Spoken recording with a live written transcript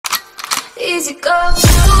easy go.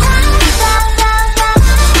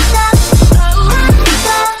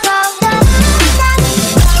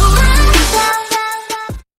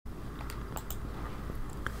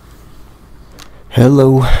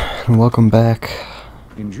 Hello, and welcome back.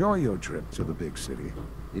 Enjoy your trip to the big city.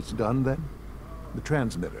 It's done then? The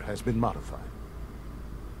transmitter has been modified.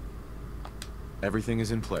 Everything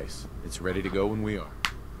is in place. It's ready to go when we are.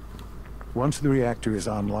 Once the reactor is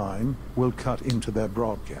online, we'll cut into their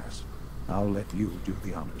broadcast. I'll let you do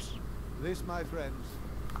the honors. This, my friends,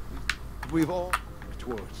 we've all worked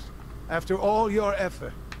towards. After all your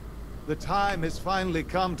effort, the time has finally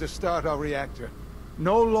come to start our reactor.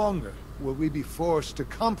 No longer will we be forced to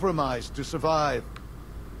compromise to survive.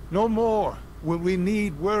 No more will we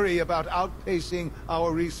need worry about outpacing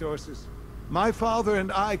our resources. My father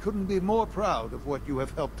and I couldn't be more proud of what you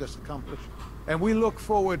have helped us accomplish, and we look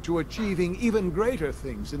forward to achieving even greater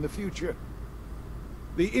things in the future.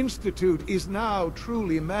 The Institute is now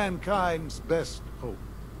truly mankind's best hope.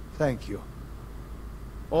 Thank you.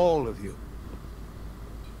 All of you.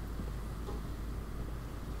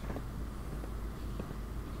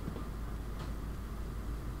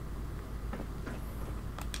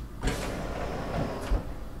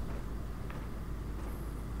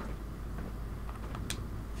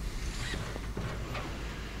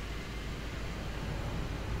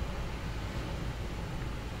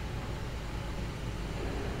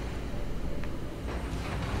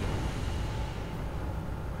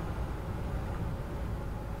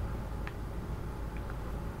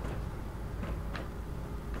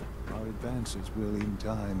 Our advances will, in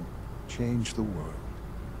time, change the world.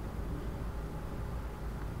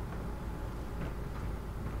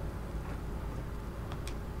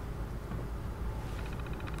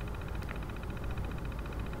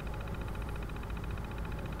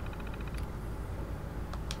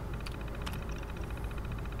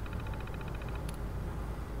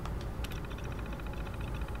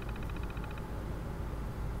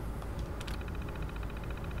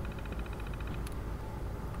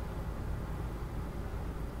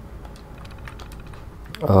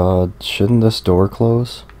 Shouldn't this door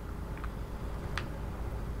close?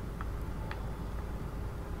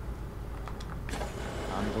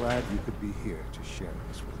 I'm glad you could be here to share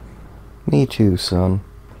this with me. Me too, son.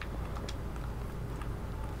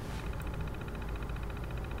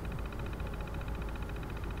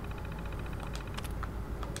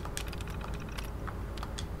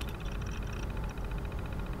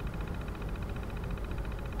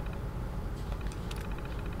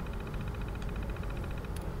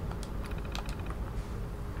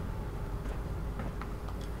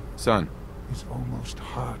 Son. It's almost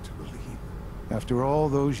hard to believe. After all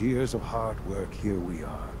those years of hard work, here we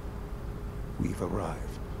are. We've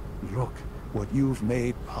arrived. Look what you've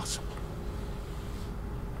made possible.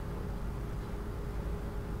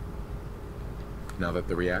 Now that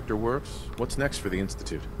the reactor works, what's next for the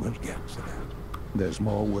Institute? We'll get to that. There's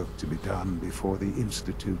more work to be done before the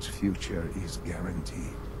Institute's future is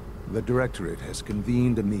guaranteed. The Directorate has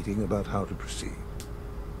convened a meeting about how to proceed.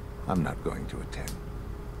 I'm not going to attend.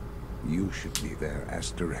 You should be there as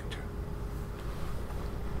director.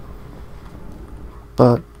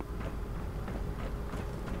 But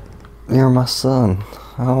you're my son.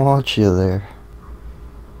 I don't want you there.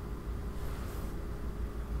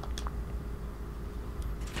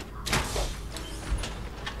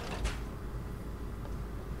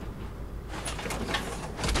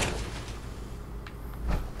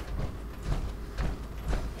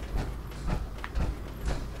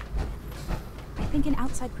 I think an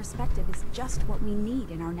outside perspective is just what we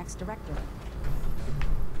need in our next director.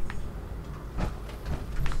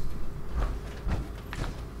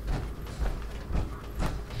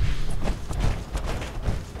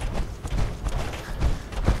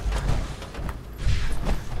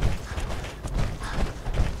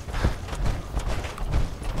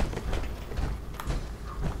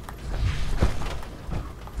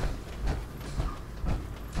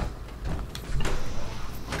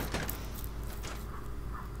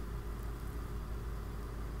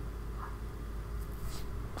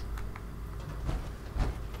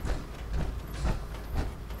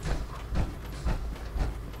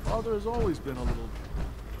 Father has always been a little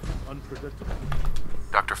unpredictable.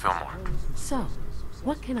 Dr. Fillmore. So,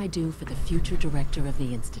 what can I do for the future director of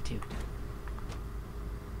the Institute?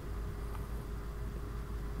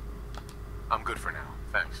 I'm good for now,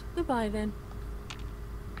 thanks. Goodbye, then.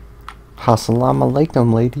 Assalamu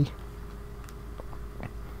alaikum, lady.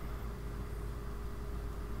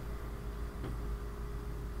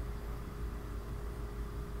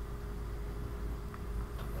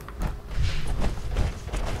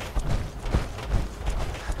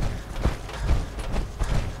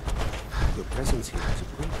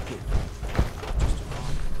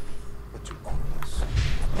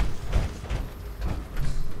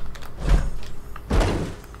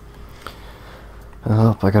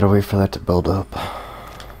 I gotta wait for that to build up.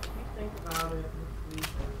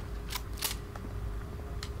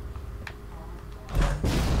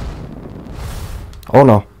 Oh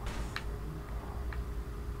no.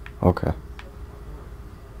 Okay.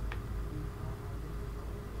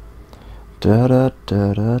 Da da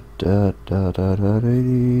da da da da da da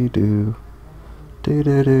dee do. Do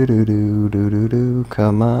do do do do do do do.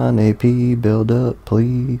 Come on, AP, build up,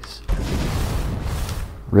 please.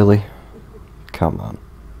 Really? Come on.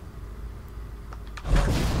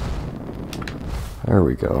 There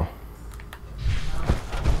we go.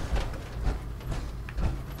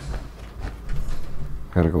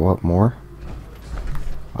 Gotta go up more.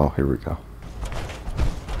 Oh, here we go.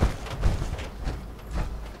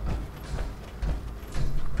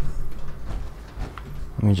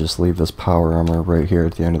 Let me just leave this power armor right here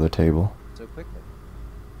at the end of the table. So quickly.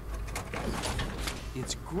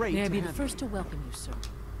 It's great. May I be the first to welcome you, sir?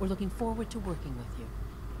 We're looking forward to working with you.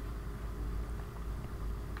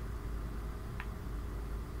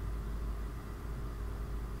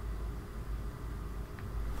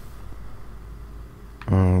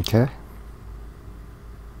 Okay.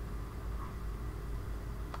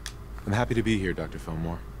 I'm happy to be here, Dr.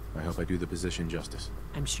 Fillmore. I hope I do the position justice.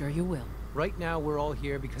 I'm sure you will. Right now, we're all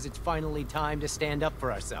here because it's finally time to stand up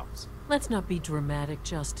for ourselves. Let's not be dramatic,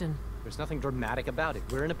 Justin. There's nothing dramatic about it.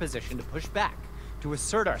 We're in a position to push back, to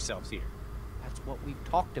assert ourselves here. That's what we've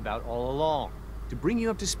talked about all along. To bring you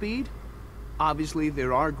up to speed, obviously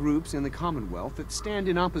there are groups in the Commonwealth that stand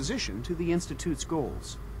in opposition to the Institute's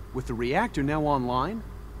goals. With the reactor now online,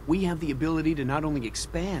 we have the ability to not only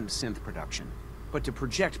expand synth production, but to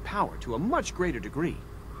project power to a much greater degree.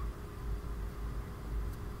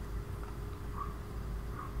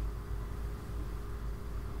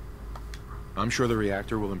 I'm sure the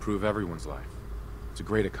reactor will improve everyone's life. It's a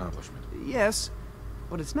great accomplishment. Yes,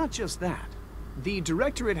 but it's not just that. The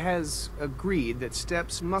Directorate has agreed that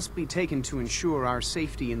steps must be taken to ensure our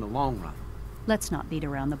safety in the long run. Let's not beat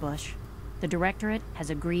around the bush. The Directorate has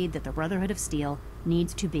agreed that the Brotherhood of Steel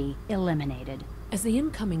needs to be eliminated. As the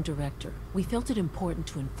incoming director, we felt it important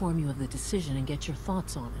to inform you of the decision and get your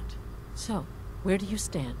thoughts on it. So, where do you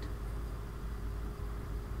stand?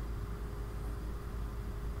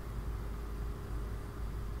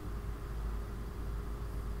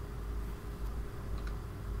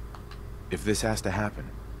 If this has to happen,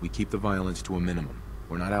 we keep the violence to a minimum.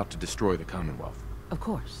 We're not out to destroy the Commonwealth. Of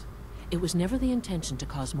course. It was never the intention to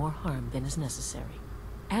cause more harm than is necessary.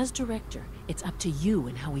 As director, it's up to you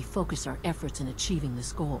and how we focus our efforts in achieving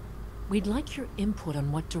this goal. We'd like your input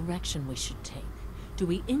on what direction we should take. Do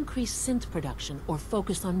we increase synth production or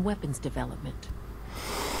focus on weapons development?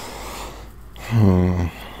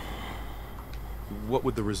 What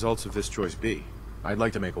would the results of this choice be? I'd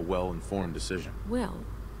like to make a well-informed decision. Well,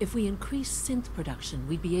 if we increase synth production,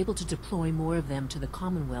 we'd be able to deploy more of them to the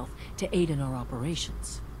Commonwealth to aid in our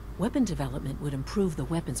operations. Weapon development would improve the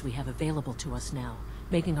weapons we have available to us now,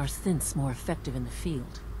 making our synths more effective in the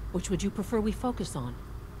field. Which would you prefer we focus on?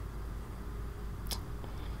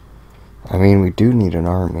 I mean, we do need an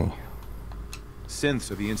army.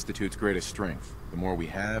 Synths are the Institute's greatest strength. The more we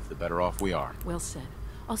have, the better off we are. Well said.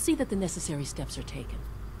 I'll see that the necessary steps are taken.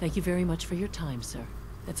 Thank you very much for your time, sir.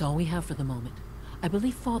 That's all we have for the moment. I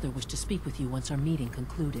believe Father wished to speak with you once our meeting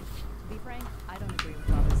concluded. To be frank, I don't agree with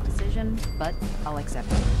Father's decision, but I'll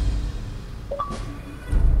accept it.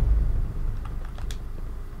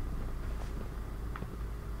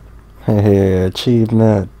 Hey,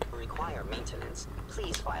 achievement. Require maintenance.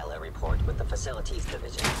 Please file a report with the Facilities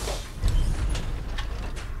Division.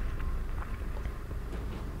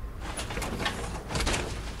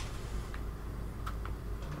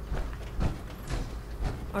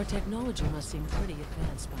 Our technology must seem pretty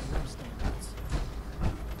advanced by your standards.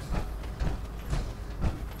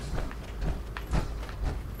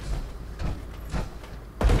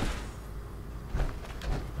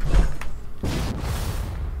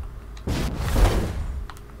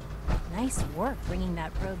 Nice work bringing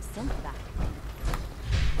that rogue synth back.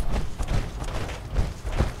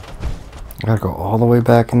 I gotta go all the way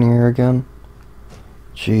back in here again?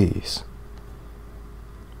 Jeez.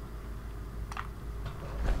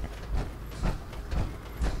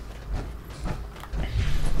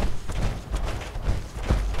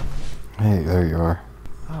 Hey, there you are.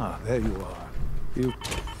 Ah, there you are. You...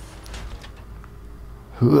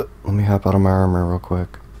 Let me hop out of my armor real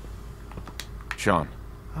quick. Sean.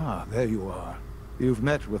 Ah, there you are. You've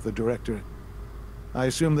met with the Directorate. I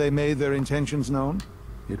assume they made their intentions known?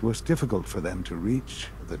 It was difficult for them to reach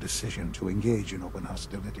the decision to engage in open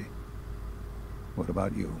hostility. What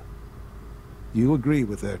about you? You agree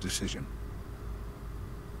with their decision?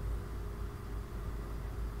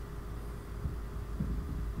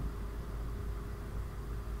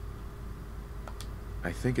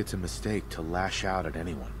 I think it's a mistake to lash out at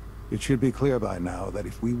anyone. It should be clear by now that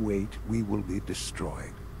if we wait, we will be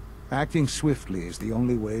destroyed. Acting swiftly is the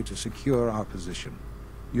only way to secure our position.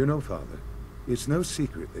 You know, Father, it's no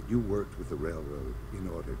secret that you worked with the Railroad in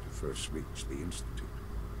order to first reach the Institute.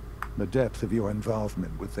 The depth of your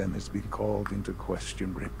involvement with them has been called into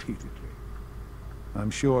question repeatedly. I'm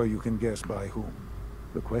sure you can guess by whom.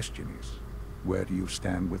 The question is, where do you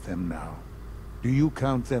stand with them now? Do you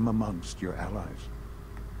count them amongst your allies?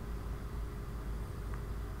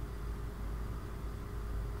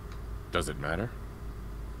 Does it matter?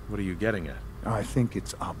 What are you getting at? I think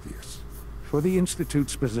it's obvious. For the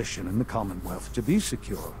Institute's position in the Commonwealth to be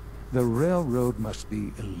secure, the Railroad must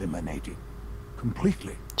be eliminated.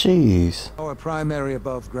 Completely. Jeez. Our primary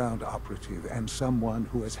above-ground operative and someone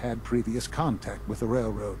who has had previous contact with the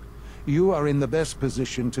Railroad. You are in the best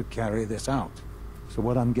position to carry this out. So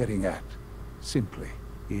what I'm getting at, simply,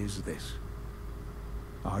 is this.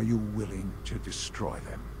 Are you willing to destroy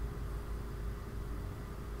them?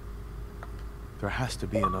 There has to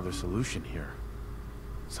be another solution here.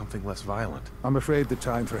 Something less violent. I'm afraid the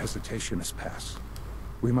time for hesitation has passed.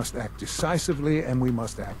 We must act decisively, and we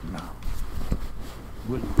must act now.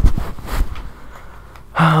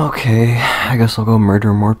 Okay, I guess I'll go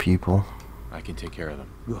murder more people. I can take care of them.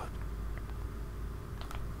 Good.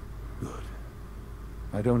 Good.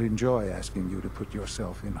 I don't enjoy asking you to put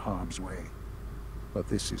yourself in harm's way, but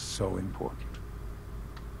this is so important.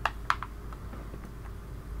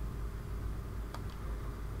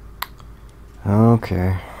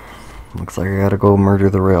 Okay. Looks like I gotta go murder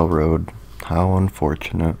the Railroad. How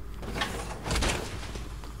unfortunate.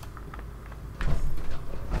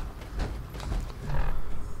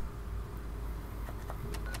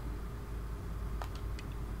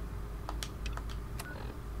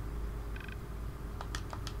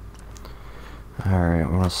 Alright,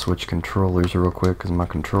 I'm gonna switch controllers real quick because my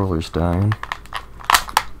controller's dying.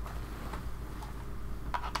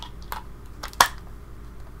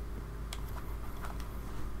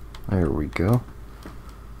 There we go.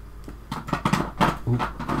 Ooh.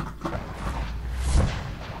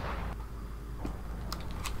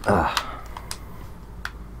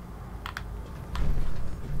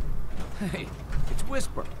 Hey, it's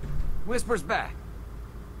Whisper. Whisper's back.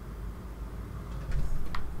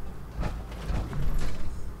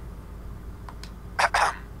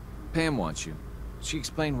 Pam wants you. She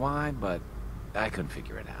explained why, but I couldn't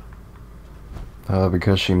figure it out.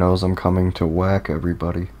 Because she knows I'm coming to whack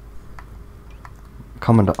everybody.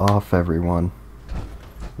 Coming to off everyone.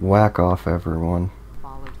 Whack off everyone.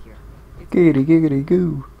 Giggity giggity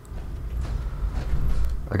goo.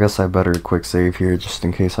 I guess I better quick save here just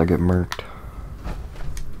in case I get murked.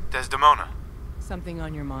 Desdemona. Something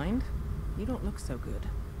on your mind? You don't look so good.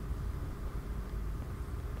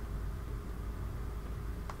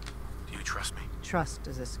 Do you trust me? Trust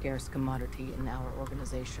is a scarce commodity in our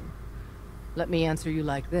organization. Let me answer you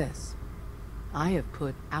like this. I have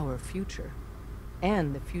put our future,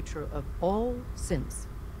 and the future of all sins,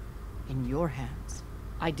 in your hands.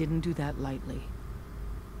 I didn't do that lightly.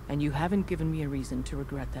 And you haven't given me a reason to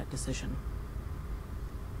regret that decision.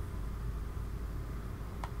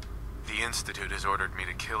 The Institute has ordered me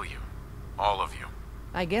to kill you. All of you.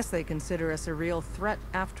 I guess they consider us a real threat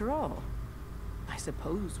after all. I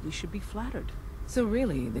suppose we should be flattered. So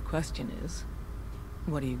really, the question is,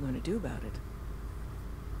 what are you going to do about it?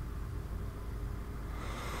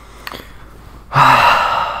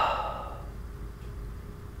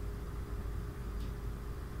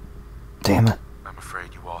 Damn it. I'm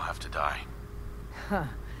afraid you all have to die. Huh.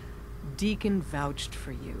 Deacon vouched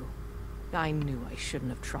for you. I knew I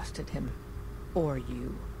shouldn't have trusted him. Or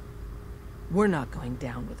you. We're not going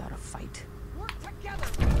down without a fight. Work together!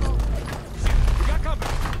 We got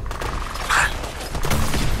company!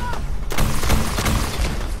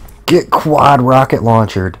 Get quad rocket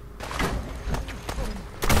launchered.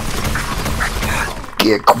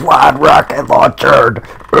 Get quad rocket launchered.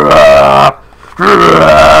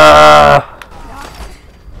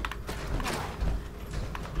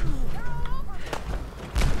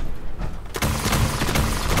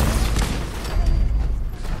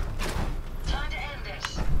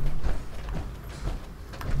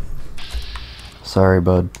 Sorry,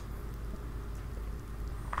 bud.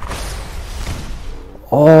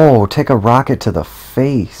 Oh, take a rocket to the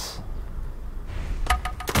face.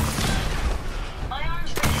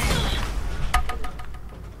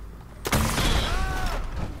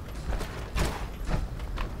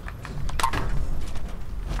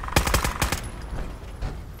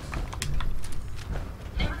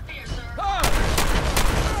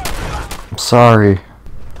 I'm sorry.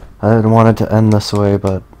 I didn't want it to end this way,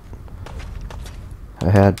 but I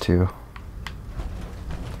had to.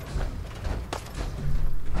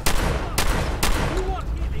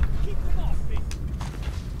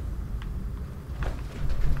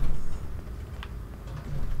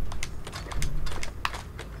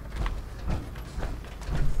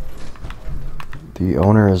 The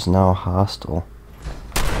owner is now hostile.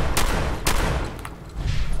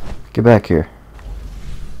 Get back here.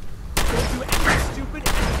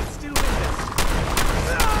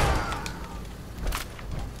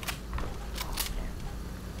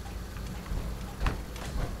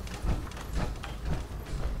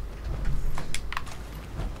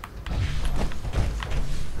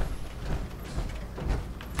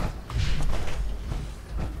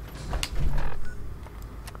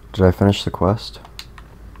 Did I finish the quest?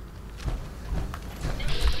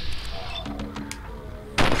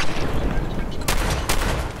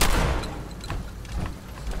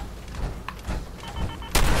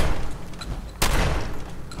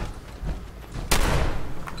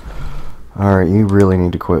 Alright, you really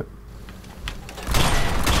need to quit.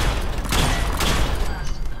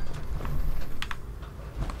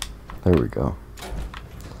 There we go.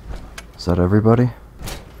 Is that everybody?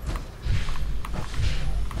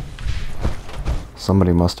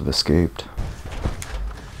 Somebody must have escaped.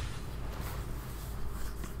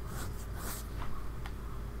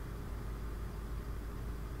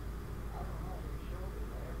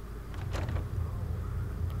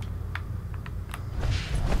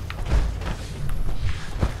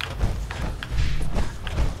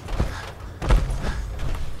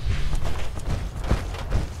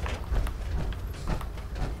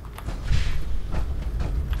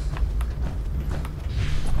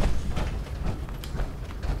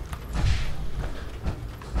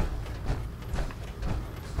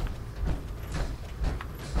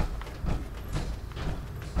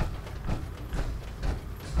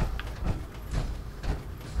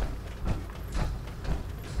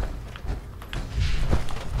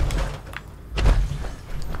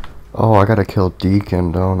 Oh, I gotta kill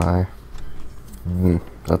Deacon, don't I?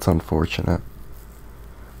 That's unfortunate.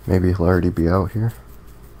 Maybe he'll already be out here.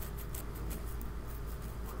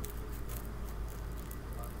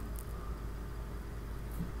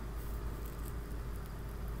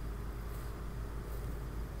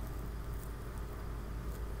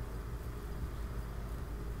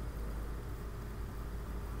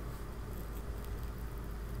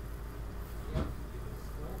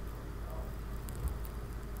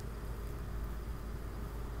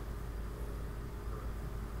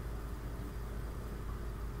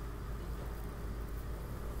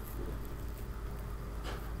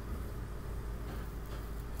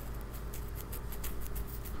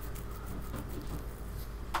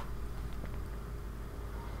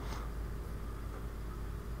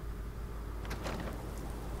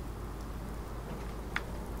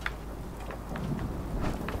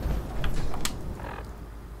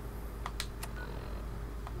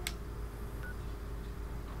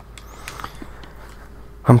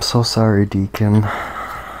 I'm so sorry, Deacon.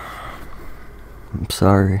 I'm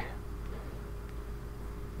sorry.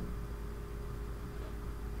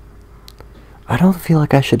 I don't feel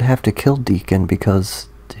like I should have to kill Deacon because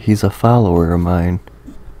he's a follower of mine.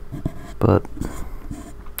 But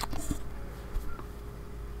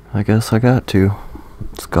I guess I got to.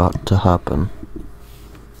 It's got to happen.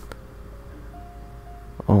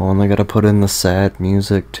 Oh, and I gotta put in the sad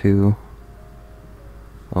music too.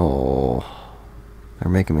 Oh, they're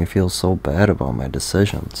making me feel so bad about my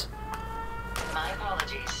decisions. My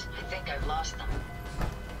apologies. I think I've lost them.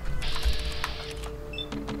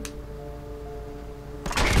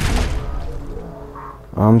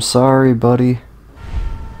 I'm sorry, buddy.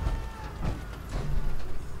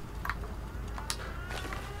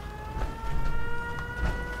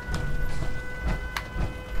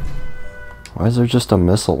 Why is there just a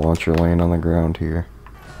missile launcher laying on the ground here?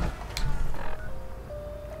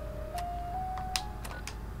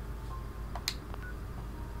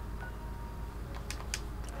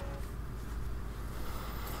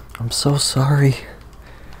 I'm so sorry.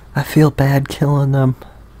 I feel bad killing them.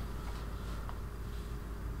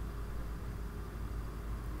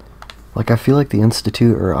 Like, I feel like the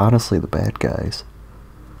Institute are honestly the bad guys.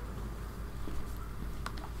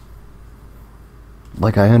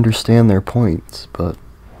 Like, I understand their points, but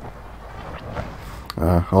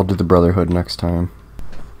I'll do the Brotherhood next time.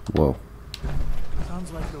 Whoa.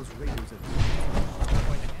 Sounds like those raiders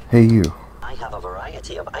have... Hey, you. I have a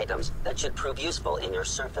variety of items that should prove useful in your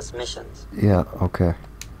surface missions. Yeah, okay.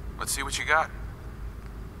 Let's see what you got.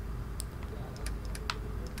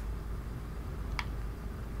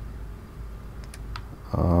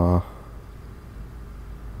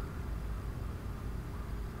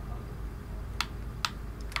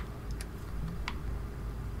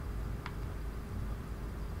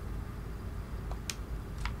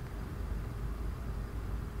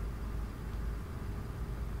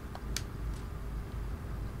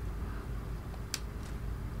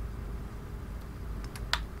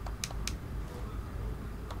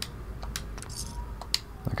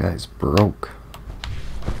 guy's broke.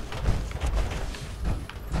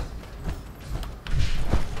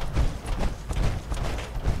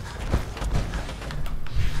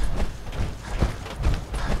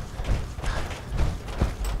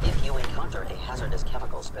 If you encounter a hazardous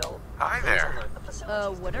chemical spill, Hi please there. alert the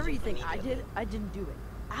facilities Whatever you division think I immediately. did, I didn't do it.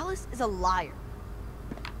 Alice is a liar.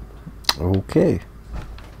 Okay.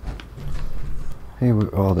 Hey,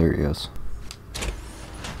 oh, there he is.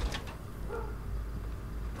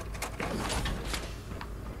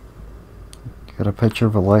 Got a picture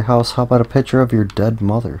of a lighthouse? How about a picture of your dead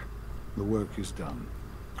mother? The work is done.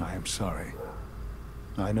 I am sorry.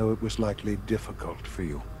 I know it was likely difficult for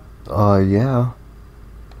you. Yeah.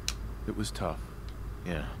 It was tough.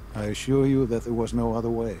 Yeah. I assure you that there was no other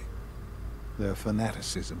way. Their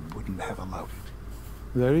fanaticism wouldn't have allowed it.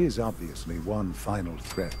 There is obviously one final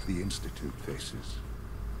threat the Institute faces.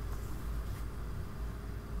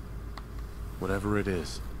 Whatever it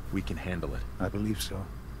is, we can handle it. I believe so.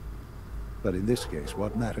 But in this case,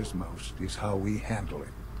 what matters most is how we handle it.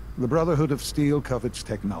 The Brotherhood of Steel covets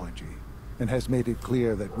technology, and has made it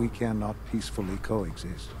clear that we cannot peacefully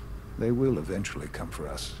coexist. They will eventually come for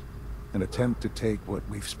us, and attempt to take what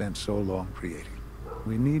we've spent so long creating.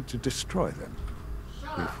 We need to destroy them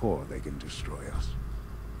before they can destroy us.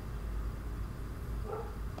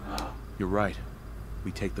 You're right.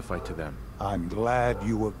 We take the fight to them. I'm glad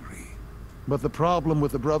you agree. But the problem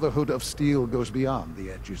with the Brotherhood of Steel goes beyond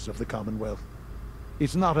the edges of the Commonwealth.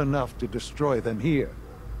 It's not enough to destroy them here.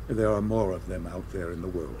 There are more of them out there in the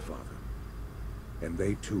world, Father. And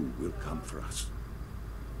they too will come for us.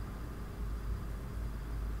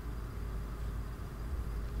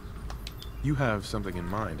 You have something in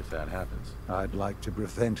mind if that happens. I'd like to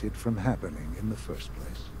prevent it from happening in the first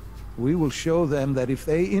place. We will show them that if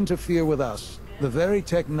they interfere with us, the very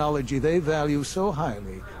technology they value so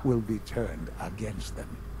highly will be turned against them.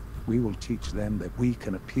 We will teach them that we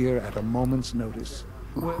can appear at a moment's notice.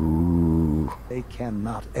 Ooh. They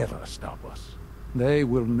cannot ever stop us. They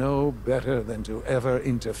will know better than to ever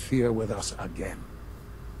interfere with us again.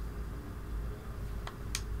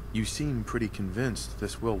 You seem pretty convinced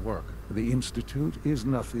this will work. The Institute is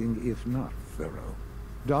nothing if not thorough.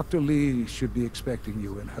 Dr. Lee should be expecting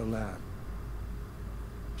you in her lab.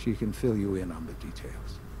 She can fill you in on the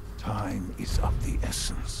details. Time is of the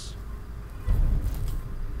essence.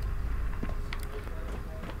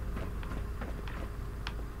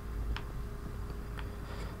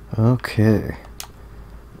 Okay.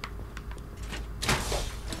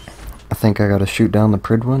 I think I gotta shoot down the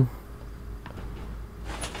Prid one.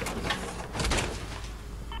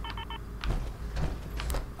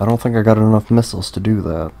 I don't think I got enough missiles to do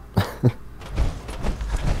that.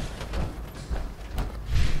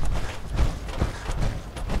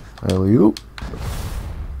 Alley-oop.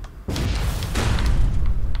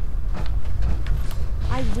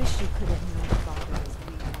 I wish you could have known Father as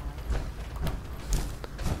we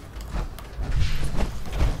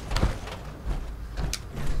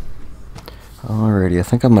have. Alrighty, I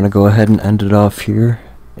think I'm gonna go ahead and end it off here,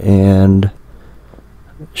 and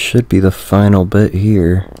should be the final bit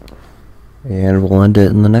here, and we'll end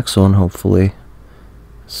it in the next one hopefully.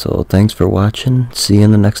 So thanks for watching, see you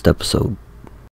in the next episode.